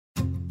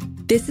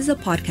This is a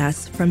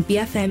podcast from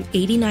BFM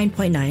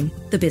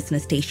 89.9, the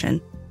business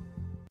station.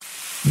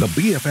 The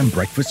BFM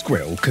Breakfast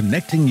Grill,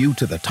 connecting you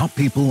to the top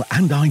people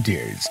and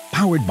ideas.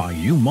 Powered by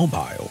U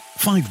Mobile.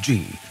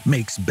 5G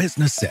makes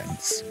business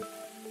sense.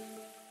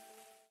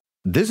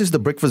 This is the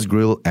Breakfast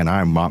Grill, and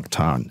I'm Mark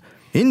Tan.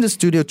 In the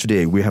studio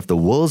today, we have the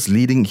world's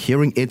leading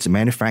hearing aids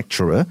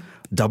manufacturer,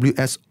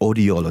 WS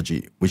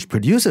Audiology, which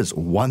produces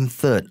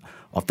 1/3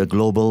 of the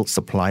global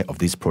supply of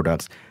these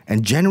products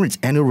and generates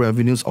annual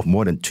revenues of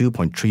more than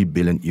 2.3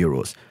 billion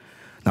euros.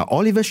 Now,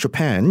 Oliver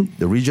Chopin,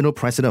 the regional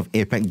president of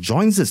APAC,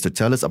 joins us to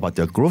tell us about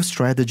their growth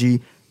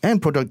strategy and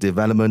product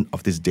development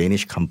of this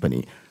Danish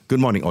company.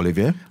 Good morning,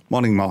 Olivier.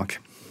 Morning, Mark.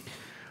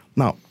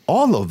 Now,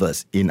 all of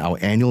us in our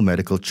annual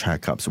medical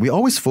checkups, we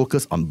always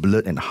focus on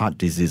blood and heart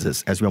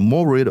diseases as we are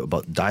more worried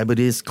about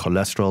diabetes,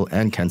 cholesterol,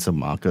 and cancer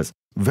markers.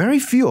 Very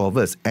few of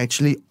us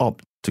actually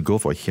opt to go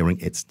for a hearing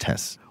aids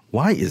test.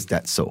 Why is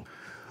that so?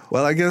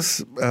 Well, I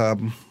guess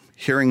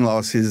hearing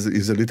loss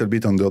is a little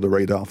bit under the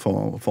radar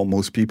for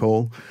most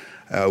people.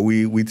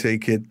 We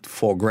take it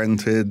for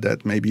granted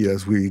that maybe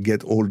as we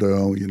get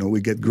older, we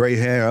get gray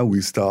hair,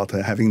 we start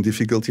having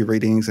difficulty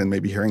readings, and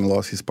maybe hearing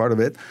loss is part of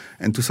it.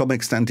 And to some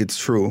extent, it's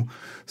true.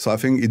 So I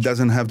think it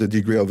doesn't have the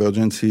degree of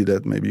urgency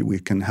that maybe we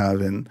can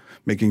have in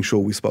making sure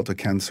we spot a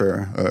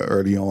cancer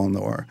early on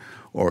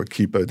or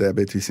keep a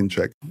diabetes in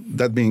check.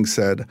 That being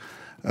said,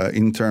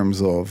 in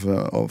terms of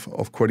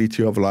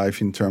quality of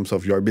life, in terms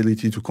of your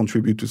ability to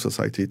contribute to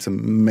society, it's a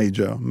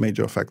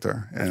major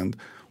factor. And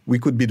we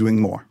could be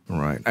doing more.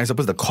 Right. I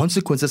suppose the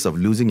consequences of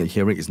losing a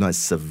hearing is not as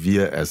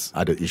severe as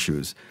other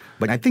issues.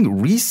 But I think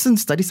recent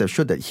studies have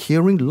shown that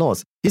hearing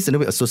loss is in a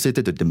way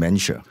associated to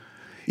dementia.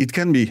 It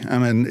can be. I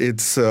mean,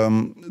 it's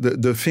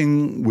the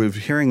thing with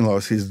hearing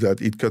loss is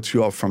that it cuts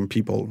you off from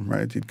people,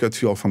 right? It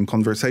cuts you off from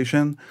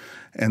conversation,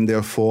 and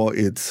therefore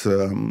it's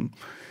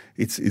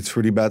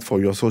really bad for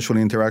your social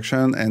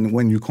interaction. And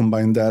when you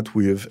combine that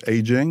with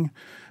aging,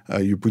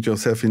 you put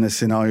yourself in a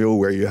scenario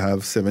where you have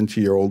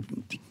 70-year-old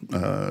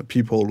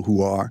people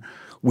who are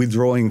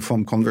withdrawing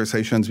from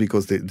conversations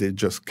because they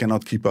just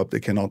cannot keep up.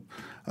 They cannot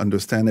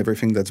understand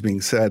everything that's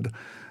being said.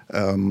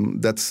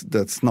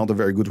 That's not a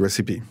very good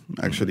recipe,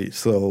 actually.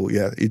 So,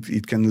 yeah,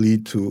 it can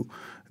lead to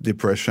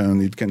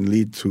depression. It can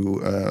lead to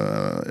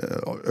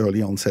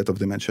early onset of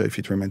dementia if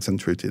it remains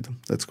untreated.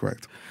 That's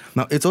correct.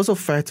 Now, it's also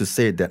fair to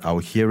say that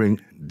our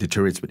hearing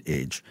deteriorates with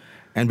age.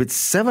 And with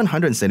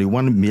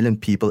 771 million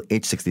people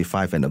aged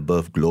 65 and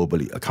above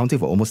globally, accounting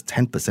for almost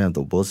 10% of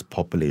the world's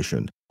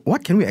population,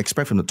 what can we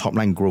expect from the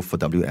top-line growth for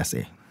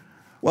WSA?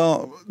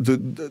 Well,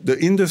 the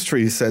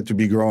industry is said to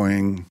be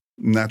growing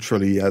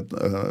naturally at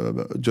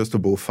just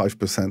above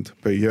 5%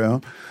 per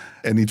year,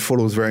 and it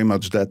follows very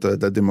much that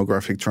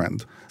demographic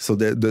trend. So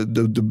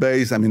the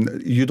base, I mean,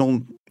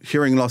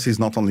 hearing loss is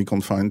not only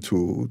confined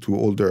to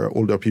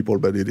older people,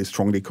 but it is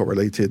strongly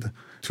correlated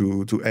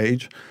to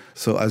age.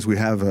 So as we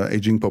have an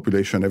aging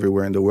population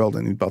everywhere in the world,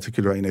 and in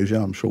particular in Asia,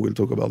 I'm sure we'll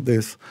talk about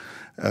this,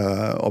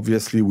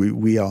 obviously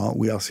we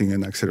are seeing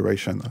an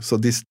acceleration. So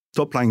this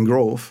top-line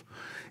growth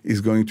is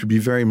going to be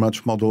very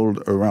much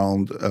modeled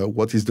around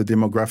what is the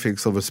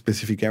demographics of a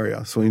specific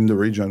area. So in the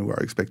region,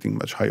 we're expecting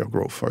much higher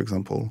growth, for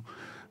example,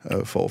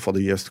 for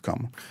the years to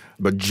come.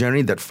 But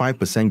generally, that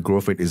 5%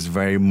 growth rate is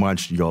very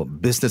much your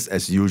business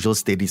as usual,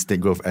 steady-state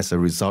growth as a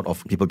result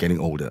of people getting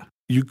older.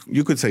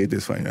 You could say it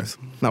this way, yes.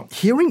 Now,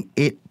 hearing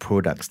aid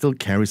product still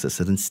carries a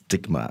certain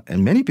stigma,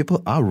 and many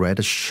people are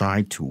rather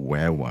shy to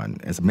wear one,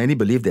 as many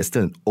believe there's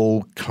still an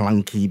old,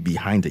 clunky,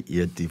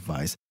 behind-the-ear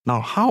device. Now,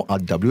 how are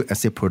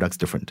WSA products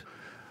different?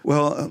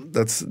 Well,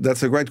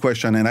 that's a great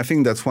question, and I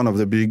think that's one of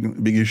the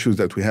big issues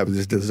that we have.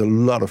 There's a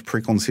lot of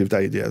preconceived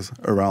ideas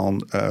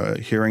around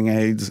hearing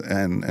aids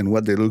and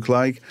what they look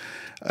like.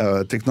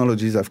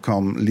 Technologies have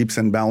come leaps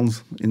and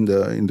bounds in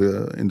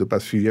the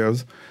past few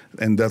years,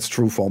 and that's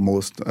true for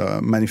most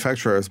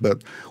manufacturers.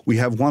 But we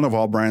have one of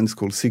our brands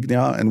called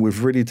Signia, and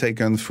we've really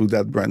taken through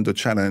that brand the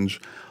challenge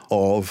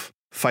of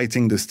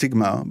fighting the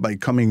stigma by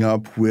coming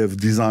up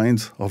with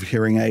designs of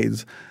hearing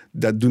aids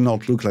that do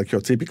not look like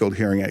your typical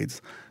hearing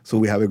aids. So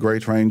we have a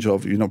great range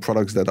of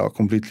products that are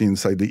completely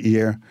inside the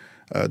ear,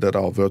 that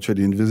are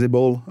virtually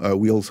invisible.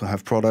 We also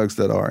have products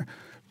that are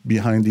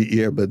behind the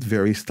ear but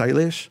very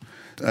stylish,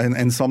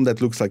 and some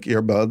that looks like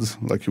earbuds,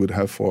 like you would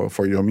have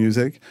for your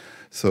music.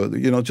 So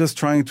just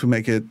trying to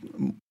make it,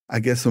 I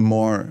guess, a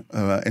more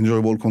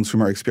enjoyable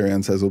consumer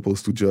experience as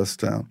opposed to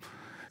just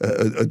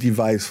a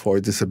device for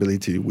a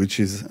disability, which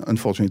is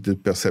unfortunately the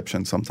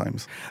perception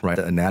sometimes. Right.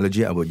 The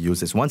analogy I would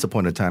use is once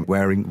upon a time,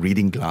 wearing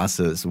reading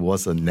glasses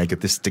was a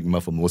negative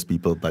stigma for most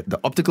people, but the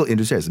optical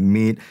industry has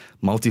made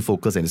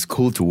multifocals and it's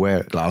cool to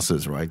wear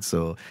glasses, right?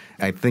 So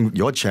I think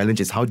your challenge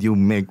is how do you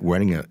make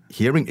wearing a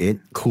hearing aid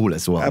cool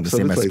as well?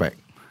 Absolutely. In the same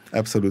aspect.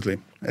 Absolutely.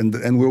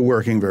 And we're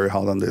working very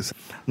hard on this.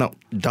 Now,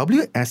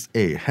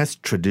 WSA has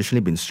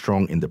traditionally been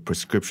strong in the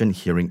prescription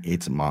hearing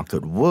aids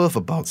market, worth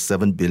about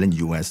 $7 billion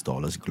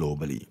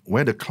globally,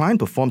 where the client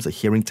performs a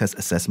hearing test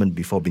assessment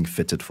before being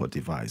fitted for a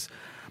device.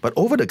 But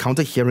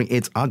over-the-counter hearing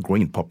aids are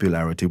growing in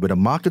popularity with a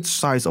market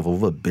size of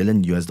over $1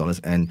 billion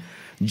and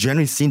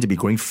generally seen to be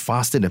growing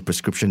faster than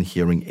prescription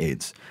hearing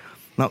aids.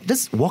 Now,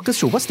 just walk us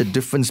through what's the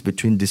difference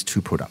between these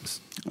two products.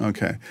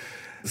 Okay.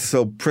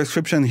 So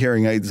prescription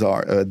hearing aids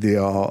they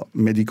are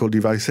medical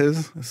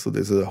devices. So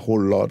there's a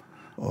whole lot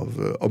of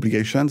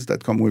obligations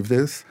that come with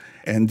this.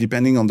 And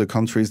depending on the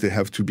countries, they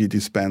have to be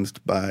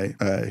dispensed by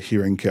a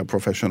hearing care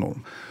professional.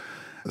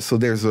 So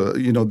there's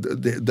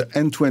the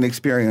end-to-end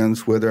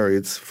experience, whether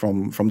it's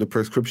from the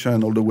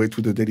prescription all the way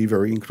to the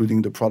delivery,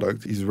 including the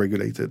product, is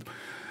regulated.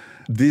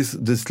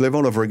 This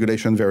level of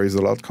regulation varies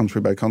a lot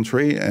country by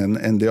country,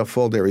 and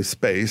therefore there is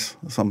space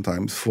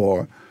sometimes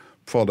for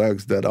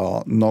products that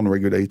are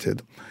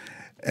non-regulated.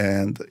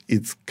 And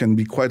it can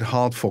be quite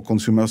hard for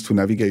consumers to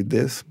navigate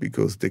this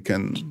because they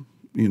can,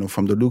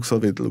 from the looks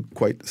of it, look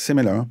quite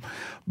similar.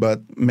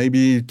 But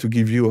maybe to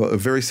give you a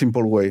very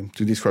simple way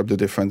to describe the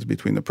difference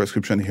between a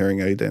prescription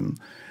hearing aid and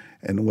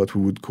what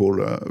we would call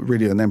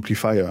really an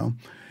amplifier,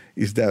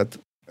 is that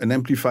an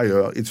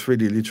amplifier, it's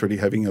really literally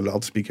having a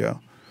loudspeaker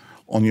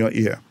on your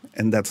ear,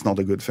 and that's not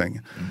a good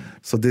thing.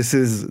 So this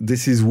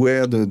is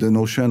where the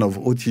notion of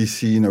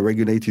OTC in a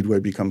regulated way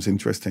becomes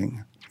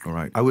interesting. All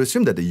right. I would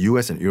assume that the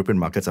US and European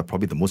markets are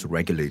probably the most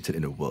regulated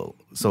in the world.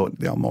 So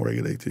they are more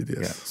regulated, yes.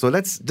 Yeah. So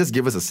let's just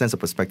give us a sense of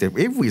perspective.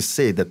 If we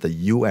say that the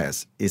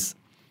US is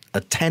a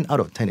 10 out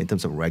of 10 in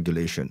terms of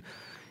regulation,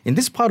 in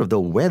this part of the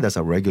world, where does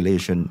our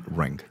regulation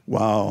rank?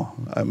 Wow.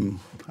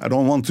 I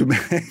don't want to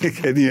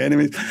make any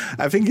enemies.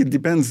 I think it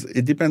depends.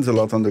 It depends a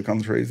lot on the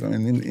countries. I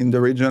mean, in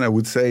the region, I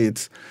would say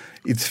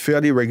it's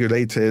fairly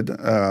regulated.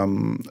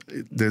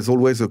 There's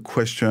always a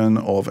question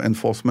of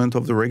enforcement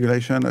of the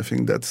regulation. I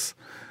think that's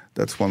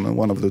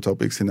one of the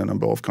topics in a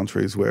number of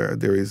countries where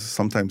there is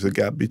sometimes a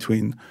gap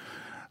between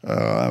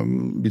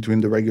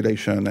the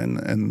regulation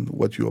and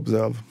what you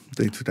observe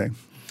day to day.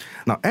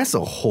 Now, as a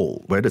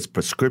whole, whether it's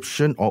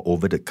prescription or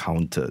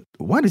over-the-counter,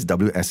 what is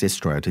WSA's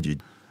strategy?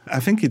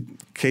 I think it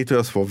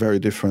caters for very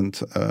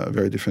different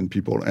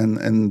people,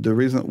 and the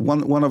reason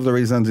one of the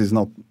reasons is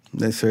not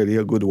necessarily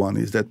a good one,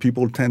 is that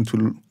people tend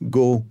to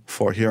go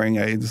for hearing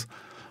aids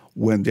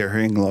when their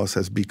hearing loss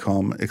has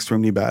become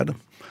extremely bad,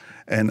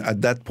 and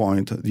at that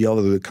point, the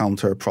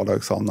over-the-counter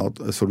products are not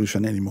a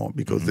solution anymore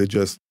because they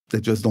just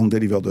don't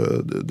deliver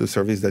the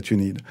service that you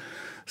need.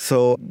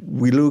 So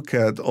we look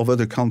at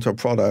over-the-counter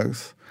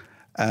products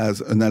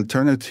as an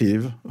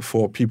alternative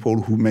for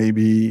people who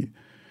maybe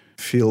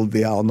feel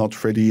they are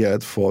not ready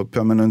yet for a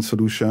permanent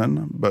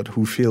solution, but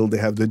who feel they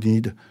have the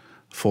need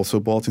for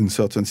support in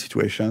certain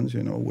situations,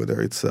 whether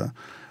it's a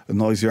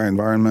noisier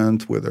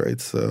environment, whether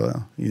it's,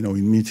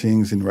 in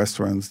meetings, in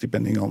restaurants,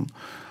 depending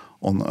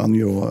on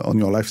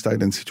your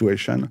lifestyle and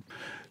situation.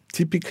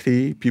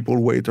 Typically, people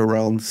wait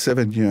around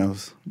 7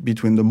 years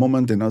between the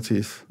moment they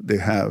notice they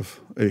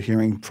have a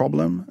hearing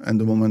problem and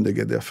the moment they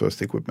get their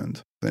first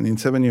equipment. And in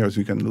 7 years,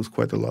 you can lose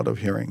quite a lot of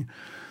hearing.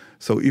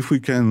 So if we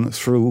can,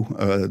 through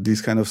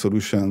these kind of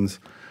solutions,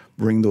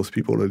 bring those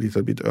people a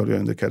little bit earlier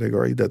in the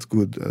category, that's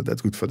good.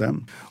 That's good for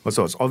them.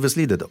 So it's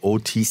obviously that the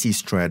OTC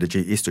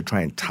strategy is to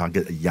try and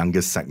target a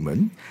younger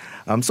segment.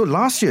 So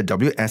last year,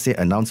 WSA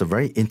announced a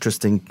very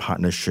interesting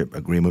partnership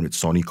agreement with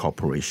Sony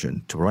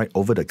Corporation to provide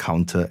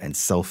over-the-counter and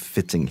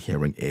self-fitting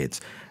hearing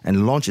aids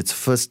and launch its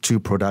first 2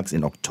 products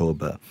in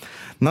October.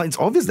 Now, it's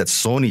obvious that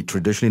Sony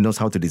traditionally knows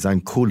how to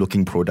design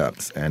cool-looking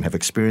products and have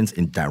experience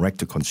in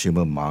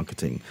direct-to-consumer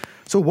marketing.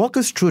 So walk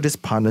us through this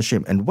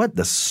partnership and what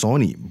does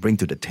Sony bring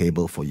to the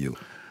table for you?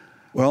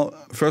 Well,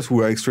 first,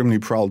 we are extremely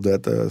proud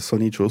that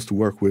Sony chose to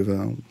work with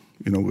a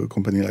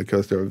company like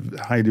us. They're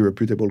a highly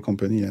reputable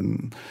company,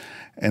 and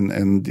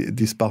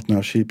this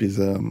partnership is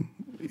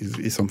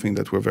something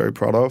that we're very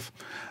proud of.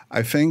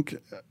 I think,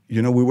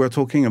 we were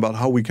talking about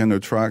how we can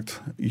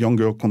attract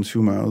younger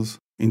consumers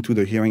into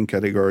the hearing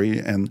category,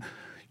 and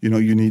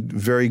you need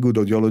very good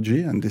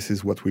audiology, and this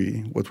is what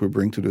we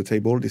bring to the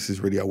table. This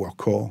is really our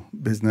core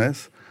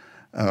business.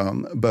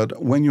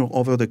 But when you're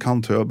over the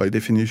counter, by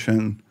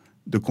definition,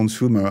 the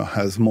consumer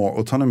has more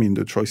autonomy in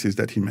the choices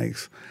that he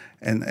makes.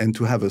 And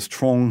to have a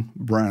strong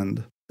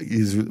brand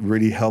is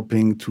really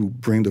helping to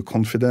bring the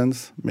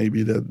confidence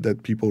maybe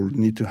that people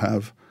need to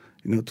have,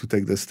 to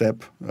take the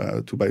step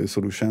to buy a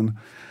solution.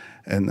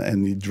 And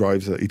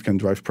it can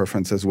drive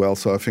preference as well.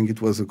 So I think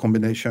it was a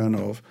combination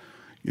of,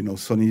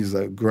 Sony's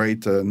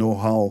great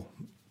know-how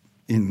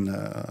in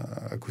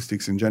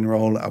acoustics in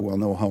general, our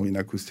know-how in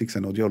acoustics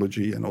and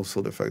audiology, and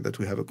also the fact that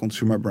we have a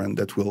consumer brand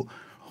that will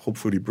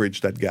hopefully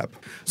bridge that gap.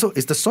 So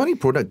is the Sony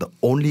product the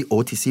only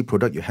OTC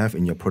product you have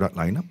in your product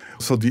lineup?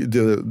 So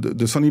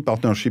the Sony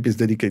partnership is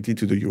dedicated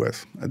to the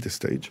US at this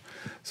stage.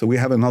 So we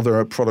have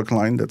another product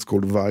line that's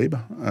called Vibe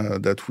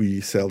that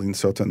we sell in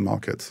certain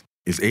markets.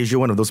 Is Asia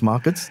one of those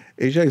markets?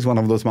 Asia is one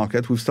of those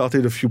markets. We've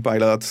started a few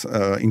pilots,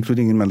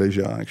 including in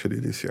Malaysia, actually,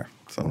 this year.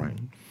 So. All right.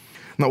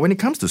 Now, when it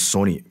comes to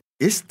Sony,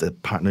 is the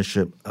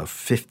partnership a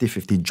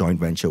 50-50 joint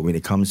venture when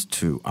it comes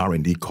to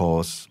R&D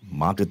costs,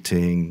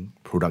 marketing,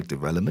 product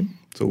development?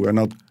 So we're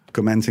not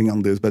commenting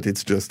on this, but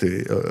it's just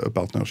a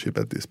partnership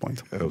at this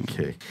point.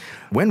 Okay.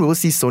 When will we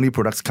see Sony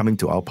products coming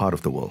to our part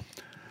of the world?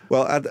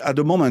 Well, at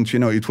the moment,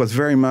 it was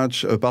very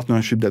much a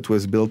partnership that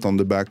was built on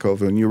the back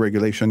of a new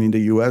regulation in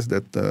the US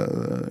that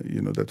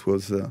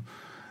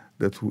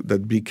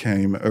that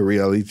became a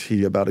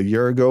reality about a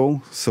year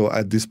ago. So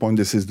at this point,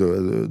 this is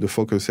the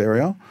focus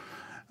area.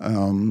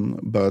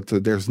 But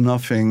there's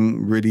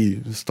nothing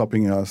really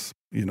stopping us,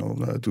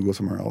 to go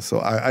somewhere else. So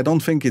I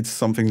don't think it's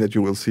something that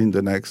you will see in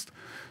the next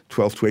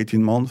 12 to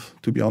 18 months,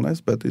 to be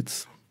honest, but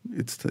it's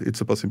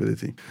a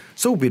possibility.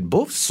 So with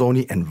both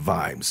Sony and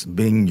Vibes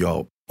being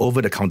your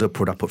over-the-counter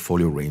product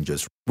portfolio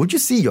ranges, would you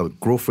see your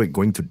growth rate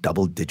going to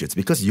double digits?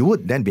 Because you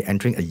would then be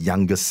entering a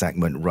younger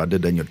segment rather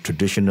than your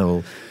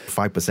traditional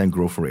 5%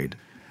 growth rate.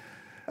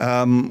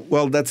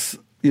 Well, that's,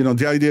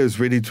 the idea is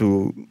really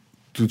to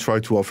try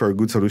to offer a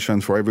good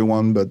solution for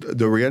everyone. But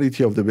the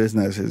reality of the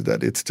business is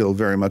that it's still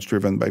very much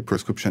driven by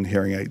prescription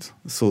hearing aids.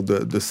 So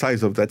the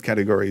size of that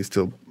category is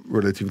still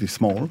relatively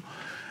small.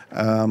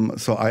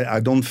 So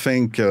I don't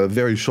think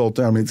very short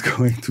term it's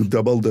going to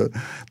double the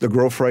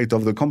growth rate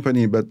of the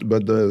company, but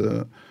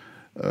the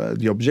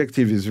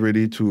objective is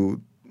really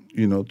to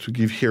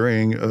give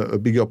hearing a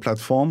bigger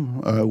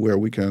platform where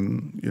we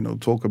can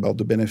talk about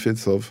the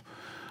benefits of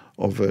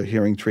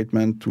hearing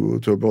treatment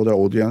to a broader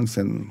audience,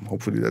 and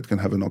hopefully that can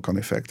have a knock-on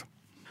effect.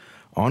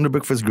 On the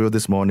Breakfast Grill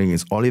this morning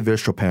is Olivier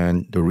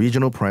Chopin, the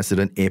Regional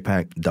President,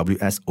 APAC,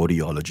 WS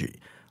Audiology.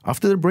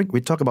 After the break,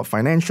 we talk about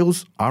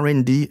financials,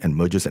 R&D, and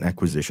mergers and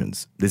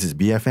acquisitions. This is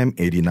BFM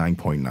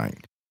 89.9.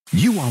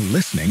 You are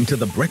listening to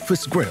The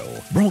Breakfast Grill,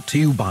 brought to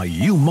you by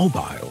U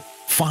Mobile.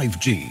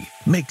 5G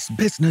makes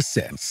business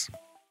sense.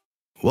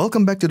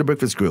 Welcome back to The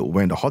Breakfast Grill,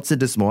 where in the hot seat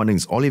this morning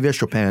is Olivier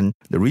Chopin,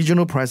 the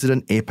Regional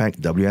President, APAC,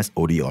 WS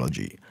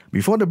Audiology.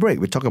 Before the break,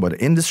 we talk about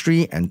the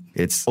industry and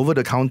its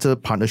over-the-counter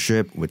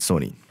partnership with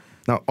Sony.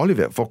 Now,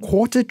 Olivier, for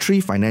quarter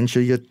 3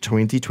 financial year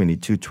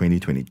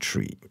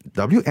 2022-2023,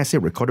 WSA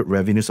recorded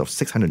revenues of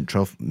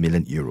 612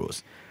 million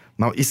euros.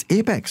 Now, is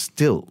APAC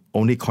still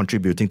only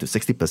contributing to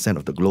 60%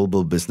 of the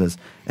global business?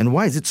 And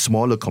why is it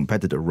smaller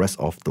compared to the rest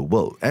of the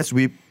world? As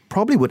we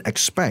probably would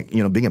expect,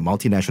 being a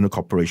multinational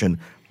corporation,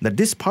 that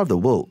this part of the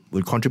world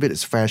will contribute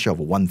its fair share of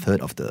 1/3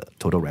 of the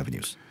total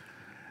revenues.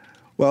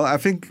 Well, I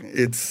think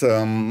it's...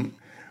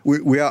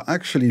 We are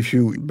actually, if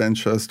you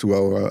bench us to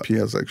our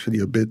peers, actually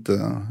a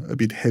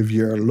bit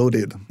heavier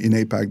loaded in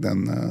APAC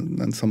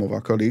than some of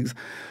our colleagues.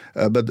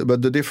 But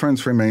the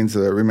difference remains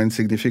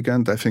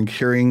significant. I think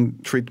hearing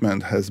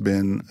treatment has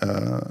been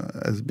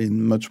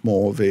much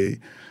more of a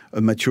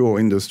mature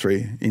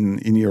industry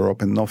in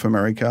Europe and North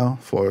America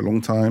for a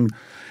long time,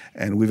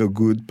 and with a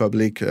good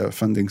public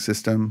funding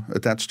system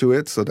attached to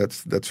it. So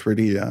that's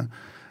really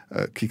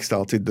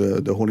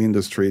kickstarted the whole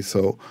industry.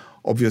 So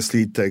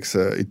obviously it takes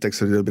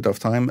a little bit of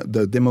time.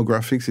 The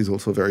demographics is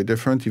also very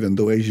different. Even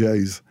though Asia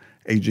is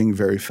aging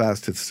very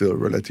fast, it's still a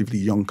relatively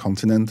young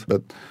continent.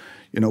 But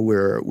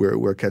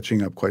we're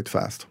catching up quite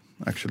fast,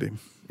 actually.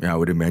 Yeah, I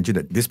would imagine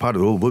that this part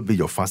of the world would be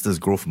your fastest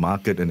growth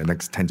market in the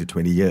next 10 to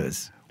 20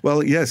 years.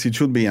 Well, yes, it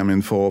should be. I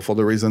mean, for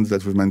the reasons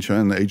that we've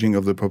mentioned, aging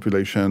of the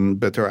population,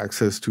 better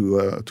access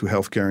to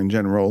healthcare in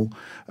general,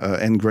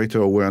 and greater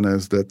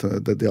awareness that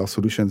there are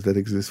solutions that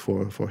exist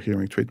for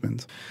hearing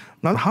treatment.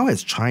 Now, how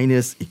has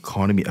China's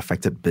economy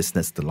affected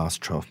business the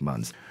last 12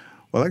 months?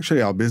 Well,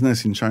 actually, our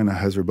business in China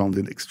has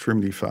rebounded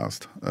extremely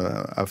fast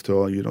after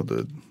all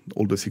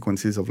the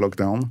sequences of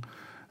lockdown,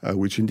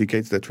 which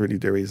indicates that really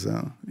there is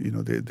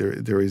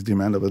there is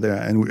demand over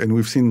there, and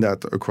we've seen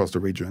that across the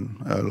region,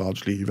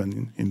 largely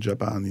even in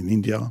Japan, in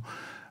India.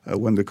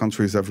 When the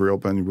countries have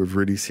reopened, we've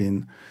really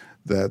seen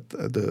that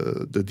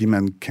the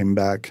demand came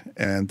back,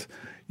 and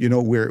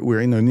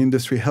we're in an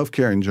industry,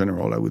 healthcare in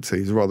general, I would say,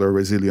 is rather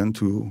resilient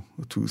to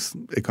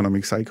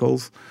economic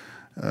cycles.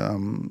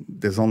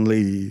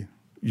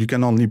 You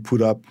can only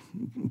put out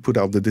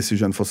the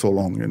decision for so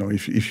long.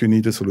 If you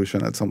need a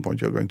solution at some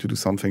point, you're going to do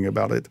something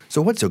about it.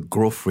 So what's your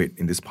growth rate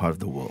in this part of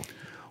the world?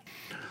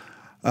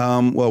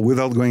 Well,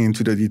 without going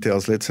into the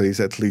details, let's say it's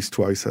at least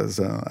twice as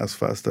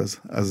fast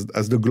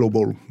as the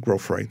global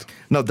growth rate.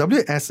 Now,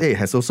 WSA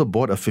has also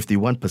bought a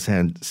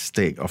 51%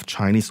 stake of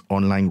Chinese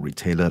online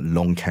retailer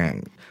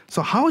Longkang.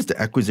 So how is the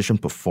acquisition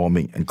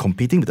performing and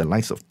competing with the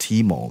likes of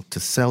Tmall to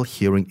sell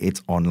hearing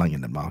aids online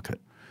in the market?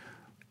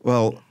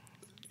 Well,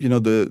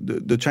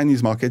 the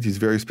Chinese market is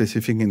very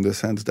specific in the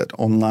sense that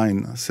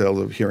online sales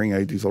of hearing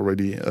aid is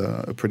already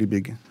a pretty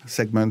big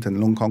segment, and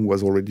Longkang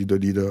was already the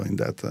leader in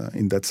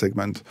that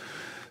segment.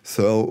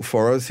 So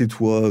for us, it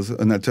was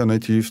an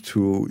alternative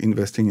to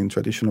investing in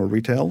traditional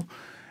retail,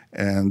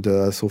 and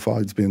so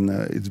far it's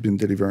been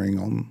delivering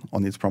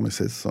on its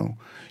promises. So,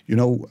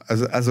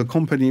 as a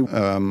company,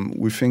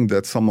 we think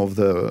that some of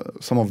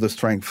the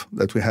strength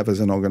that we have as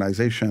an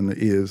organization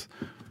is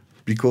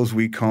because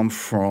we come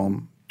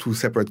from two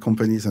separate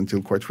companies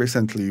until quite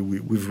recently.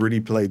 We've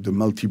really played the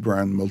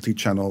multi-brand,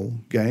 multi-channel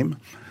game.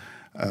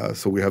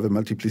 So we have a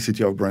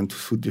multiplicity of brands to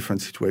suit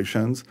different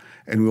situations.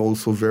 And we're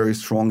also very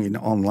strong in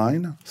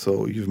online.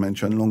 So you've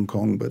mentioned Long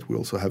Kong, but we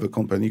also have a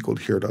company called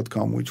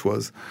Here.com, which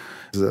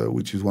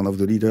is one of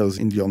the leaders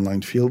in the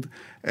online field.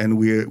 And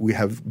we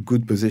have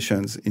good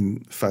positions in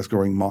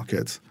fast-growing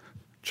markets,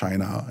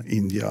 China,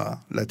 India,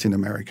 Latin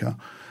America.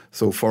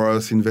 So for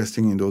us,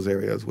 investing in those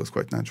areas was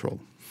quite natural.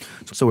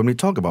 So when we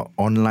talk about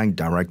online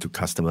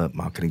direct-to-customer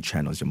marketing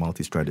channels, your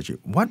multi-strategy,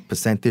 what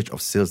percentage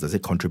of sales does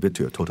it contribute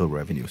to your total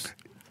revenues?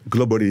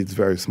 Globally, it's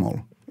very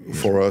small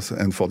for us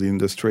and for the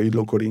industry.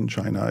 Locally in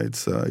China,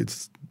 it's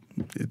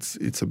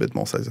a bit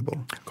more sizable.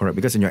 Correct,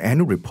 because in your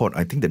annual report,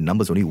 I think the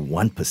number is only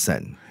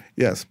 1%.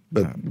 Yes,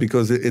 but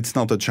because it's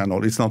not a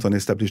channel, it's not an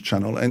established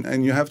channel.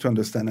 And you have to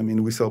understand, I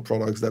mean, we sell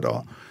products that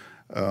are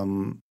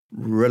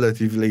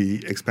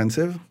relatively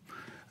expensive,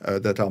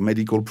 that are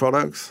medical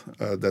products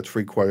that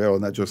require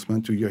an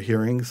adjustment to your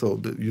hearing. So,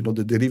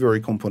 the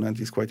delivery component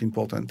is quite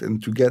important.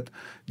 And to get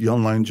the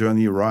online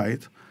journey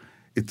right,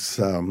 it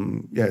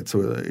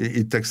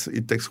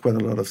takes quite a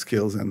lot of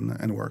skills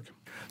and work.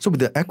 So with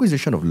the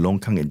acquisition of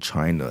Longkang in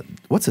China,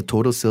 what's the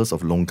total sales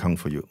of Longkang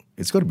for you?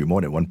 It's got to be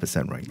more than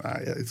 1%, right?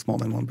 Yeah, it's more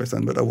than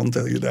 1%, but I won't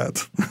tell you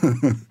that.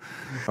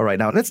 All right,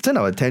 now let's turn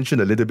our attention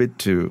a little bit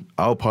to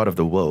our part of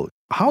the world.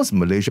 How's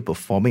Malaysia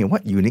performing and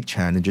what unique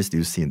challenges do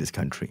you see in this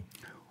country?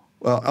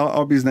 Well,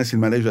 our business in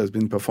Malaysia has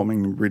been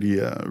performing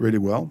really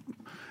well.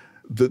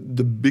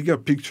 The bigger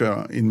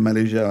picture in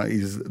Malaysia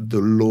is the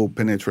low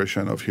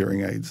penetration of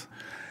hearing aids.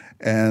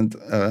 And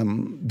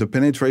the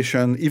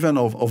penetration, even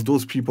of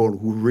those people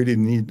who really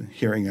need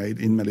hearing aid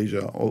in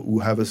Malaysia or who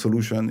have a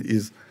solution,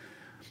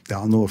 there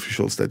are no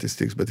official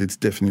statistics, but it's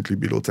definitely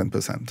below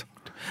 10%.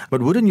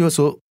 But wouldn't you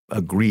also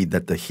agree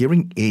that the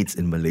hearing aids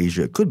in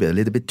Malaysia could be a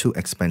little bit too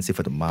expensive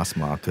for the mass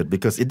market?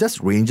 Because it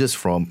does ranges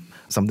from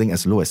something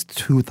as low as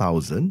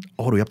 2,000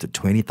 all the way up to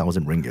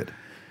 20,000 ringgit.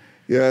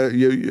 Yeah,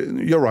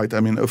 you're right. I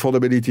mean,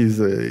 affordability is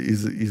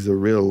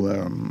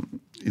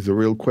a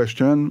real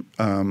question.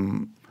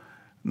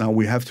 Now,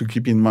 we have to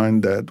keep in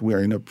mind that we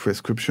are in a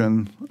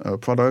prescription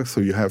product,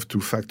 so you have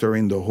to factor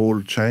in the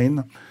whole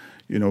chain,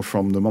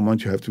 from the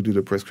moment you have to do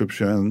the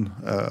prescription,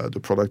 the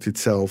product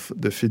itself,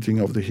 the fitting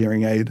of the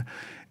hearing aid,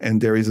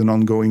 and there is an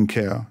ongoing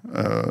care,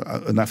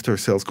 an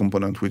after-sales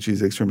component, which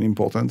is extremely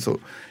important. So,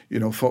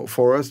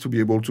 for us to be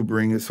able to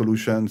bring a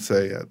solution,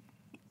 say, at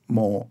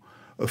more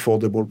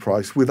affordable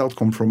price without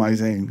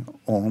compromising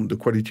on the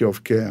quality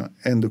of care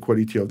and the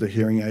quality of the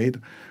hearing aid,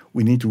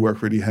 we need to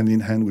work really hand in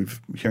hand with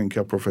hearing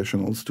care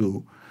professionals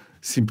to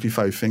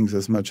simplify things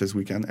as much as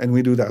we can. And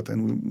we do that.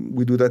 And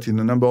we do that in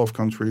a number of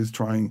countries,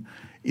 trying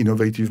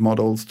innovative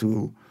models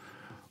to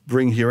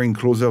bring hearing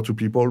closer to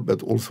people,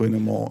 but also in a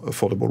more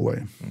affordable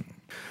way.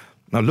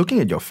 Now, looking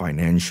at your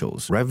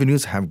financials,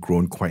 revenues have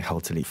grown quite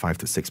healthily, 5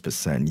 to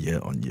 6% year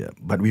on year.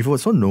 But we've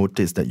also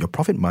noticed that your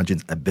profit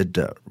margins,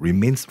 EBITDA,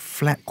 remains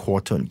flat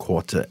quarter on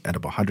quarter at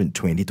about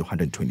 120 to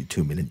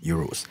 122 million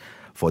euros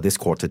for this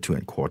quarter 2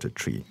 and quarter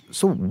 3.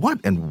 So what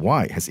and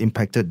why has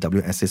impacted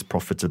WSA's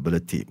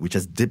profitability, which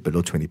has dipped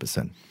below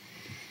 20%?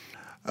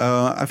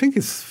 I think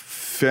it's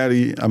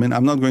fairly,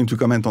 I'm not going to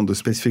comment on the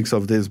specifics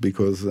of this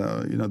because,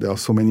 there are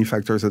so many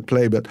factors at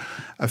play, but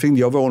I think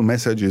the overall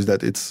message is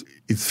that it's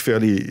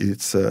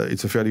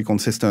a fairly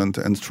consistent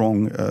and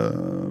strong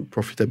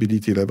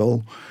profitability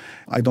level.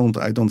 I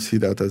don't see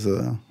that as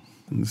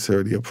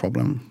necessarily a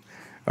problem.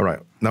 All right.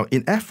 Now,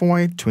 in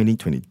FY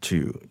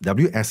 2022,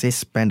 WSA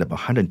spent about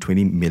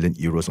 120 million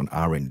euros on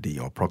R&D,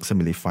 or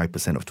approximately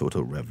 5% of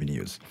total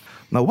revenues.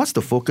 Now, what's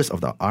the focus of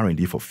the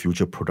R&D for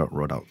future product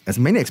rollout? As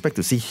many expect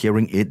to see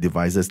hearing aid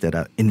devices that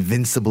are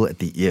invincible at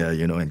the ear,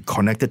 and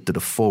connected to the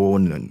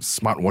phone and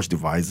smartwatch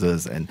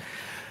devices, and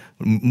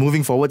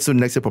moving forward soon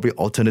next year, probably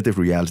alternative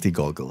reality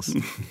goggles.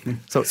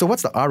 So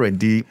what's the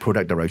R&D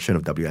product direction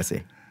of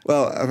WSA?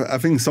 Well, I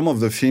think some of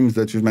the themes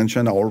that you've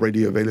mentioned are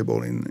already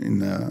available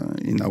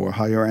in our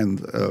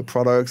higher-end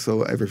products.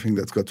 So everything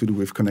that's got to do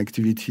with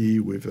connectivity,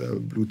 with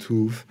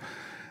Bluetooth,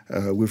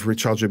 with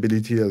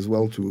rechargeability as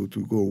well to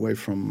go away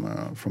from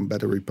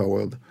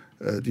battery-powered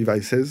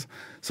devices.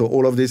 So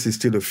all of this is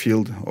still a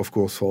field, of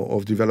course,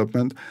 of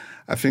development.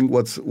 I think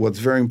what's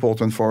very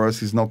important for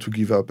us is not to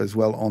give up as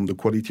well on the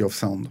quality of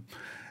sound.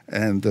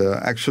 And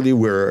actually,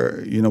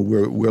 we're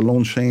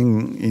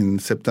launching in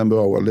September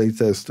our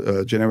latest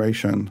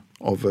generation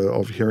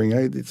of hearing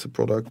aid. It's a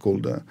product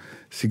called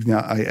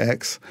Signia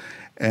iX,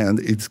 and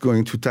it's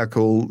going to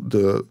tackle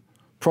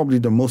probably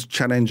the most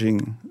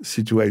challenging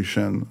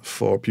situation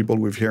for people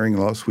with hearing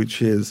loss,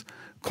 which is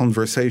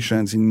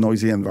conversations in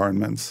noisy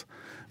environments.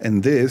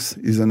 And this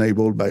is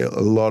enabled by a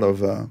lot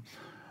of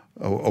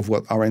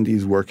what R&D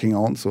is working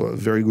on. So a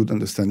very good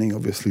understanding,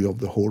 obviously, of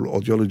the whole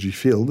audiology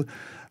field.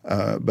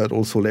 But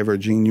also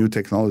leveraging new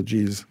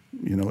technologies,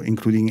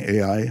 including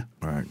AI.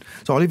 Right.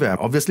 So, Olivier,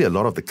 obviously a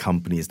lot of the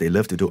companies, they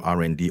love to do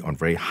R&D on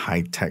very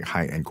high-tech,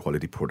 high-end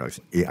quality products,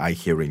 AI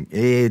hearing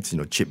aids,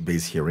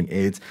 chip-based hearing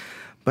aids.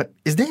 But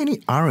is there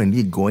any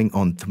R&D going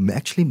on to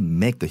actually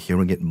make the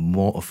hearing aid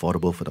more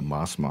affordable for the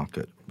mass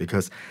market?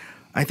 Because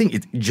I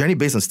think generally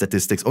based on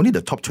statistics, only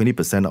the top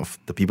 20% of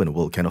the people in the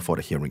world can afford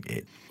a hearing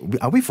aid.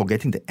 Are we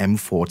forgetting the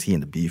M40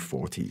 and the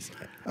B40s?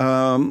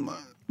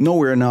 No,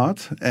 we're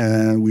not,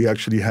 and we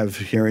actually have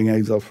hearing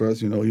aids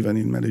offers, even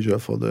in Malaysia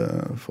for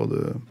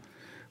the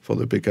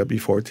pickup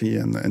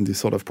B40 and this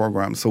sort of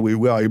program. So we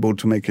were able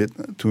to make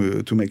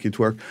it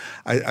work.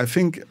 I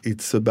think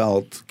it's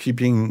about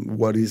keeping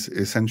what is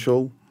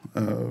essential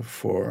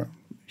for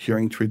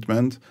hearing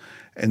treatment,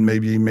 and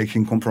maybe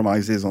making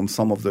compromises on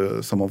some of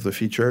the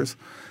features.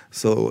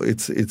 So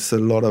it's a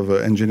lot of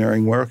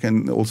engineering work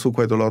and also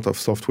quite a lot of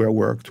software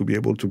work to be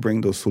able to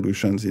bring those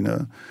solutions in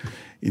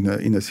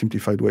a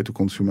simplified way to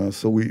consumers.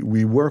 So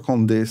we work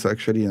on this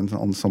actually and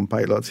on some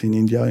pilots in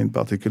India in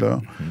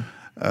particular,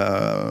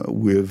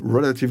 with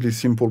relatively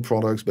simple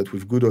products but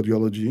with good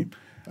audiology,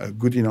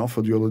 good enough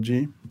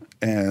audiology,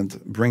 and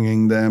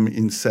bringing them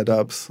in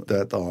setups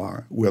that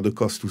are where the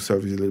cost to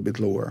serve is a little bit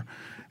lower,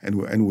 and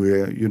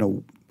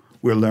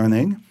we're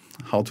learning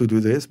how to do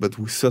this, but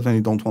we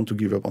certainly don't want to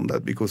give up on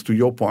that because, to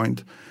your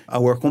point,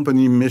 our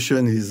company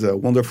mission is a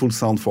wonderful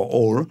sound for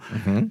all,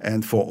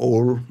 and for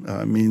all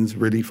means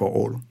really for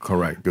all.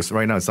 Correct, because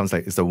right now it sounds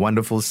like it's a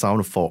wonderful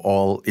sound for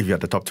all if you're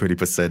at the top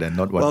 20% and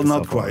not 1%. Well,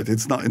 not quite.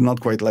 It's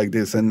not quite like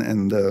this,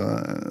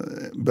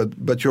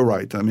 but you're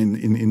right. I mean,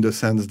 in the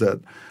sense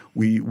that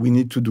we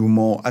need to do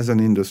more as an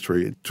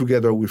industry,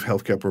 together with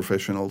healthcare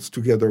professionals,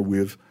 together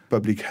with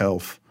public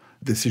health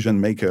decision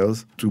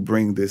makers, to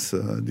bring these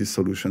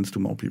solutions to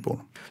more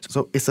people.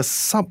 So is a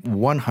sub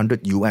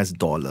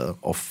 $100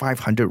 or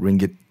 500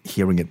 ringgit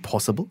hearing aid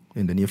possible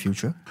in the near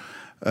future?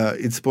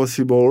 It's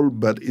possible,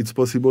 but it's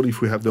possible if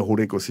we have the whole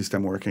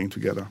ecosystem working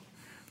together.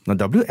 Now,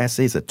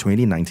 WSA is a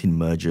 2019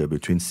 merger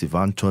between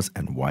Sivantos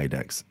and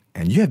Widex,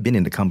 and you have been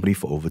in the company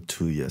for over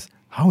 2 years.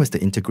 How has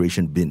the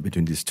integration been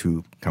between these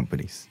two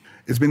companies?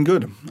 It's been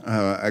good,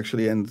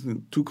 actually,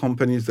 and two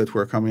companies that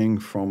were coming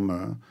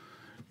from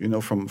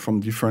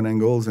different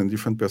angles and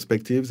different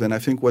perspectives. And I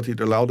think what it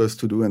allowed us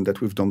to do, and that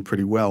we've done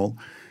pretty well,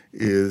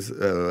 is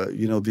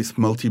this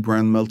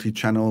multi-brand,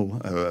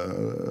 multi-channel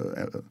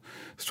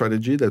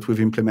strategy that we've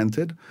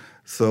implemented.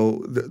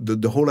 So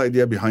the whole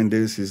idea behind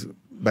this is,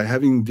 by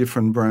having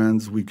different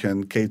brands, we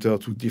can cater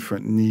to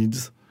different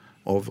needs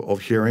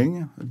of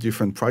hearing,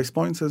 different price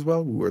points as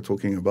well. We were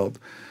talking about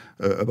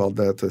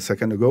that a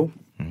second ago.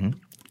 Mm-hmm.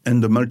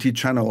 And the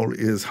multi-channel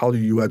is, how do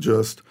you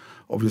adjust,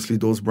 obviously,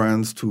 those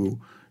brands to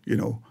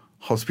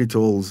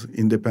hospitals,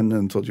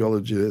 independent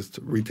audiologists,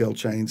 retail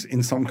chains.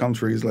 In some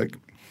countries, like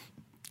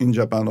in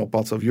Japan or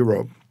parts of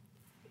Europe,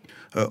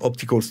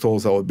 optical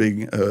stores are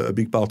a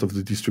big part of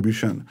the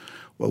distribution.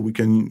 Well, we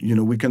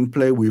can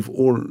play with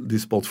all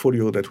this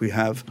portfolio that we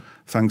have,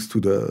 thanks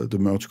to the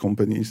merged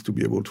companies, to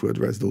be able to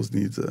address those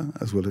needs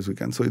as well as we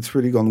can. So it's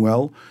really gone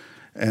well.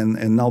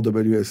 And now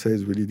WSA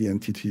is really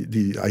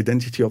the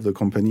identity of the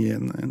company,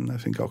 and I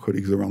think our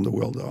colleagues around the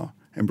world are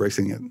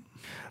embracing it.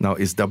 Now,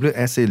 is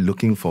WSA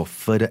looking for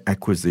further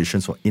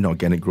acquisitions or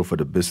inorganic growth for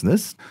the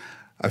business?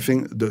 I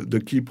think the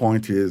key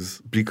point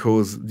is,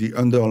 because the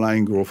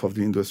underlying growth of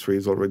the industry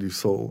is already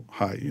so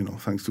high,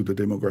 thanks to the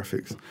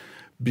demographics,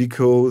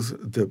 because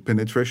the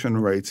penetration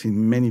rates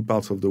in many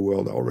parts of the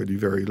world are already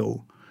very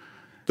low.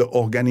 The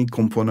organic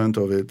component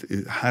of it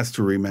has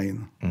to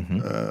remain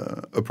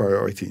a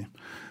priority,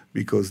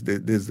 because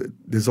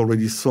there's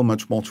already so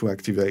much more to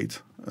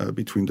activate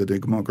between the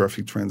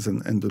demographic trends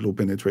and the low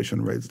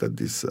penetration rates, that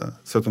this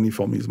certainly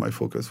for me is my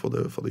focus for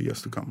the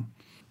years to come.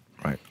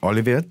 Right.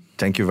 Olivier,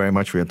 thank you very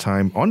much for your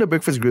time. On The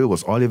Breakfast Grill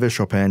was Olivier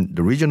Chopin,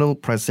 the Regional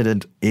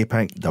President,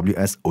 APAC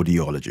WS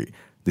Audiology.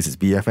 This is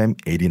BFM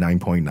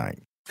 89.9.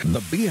 The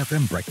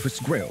BFM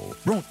Breakfast Grill,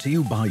 brought to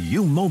you by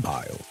U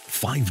Mobile.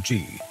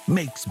 5G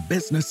makes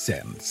business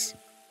sense.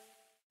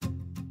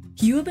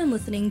 You have been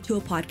listening to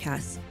a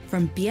podcast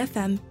from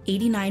BFM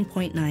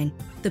 89.9,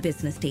 the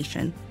business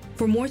station.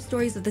 For more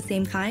stories of the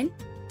same kind,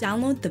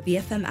 download the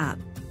BFM app.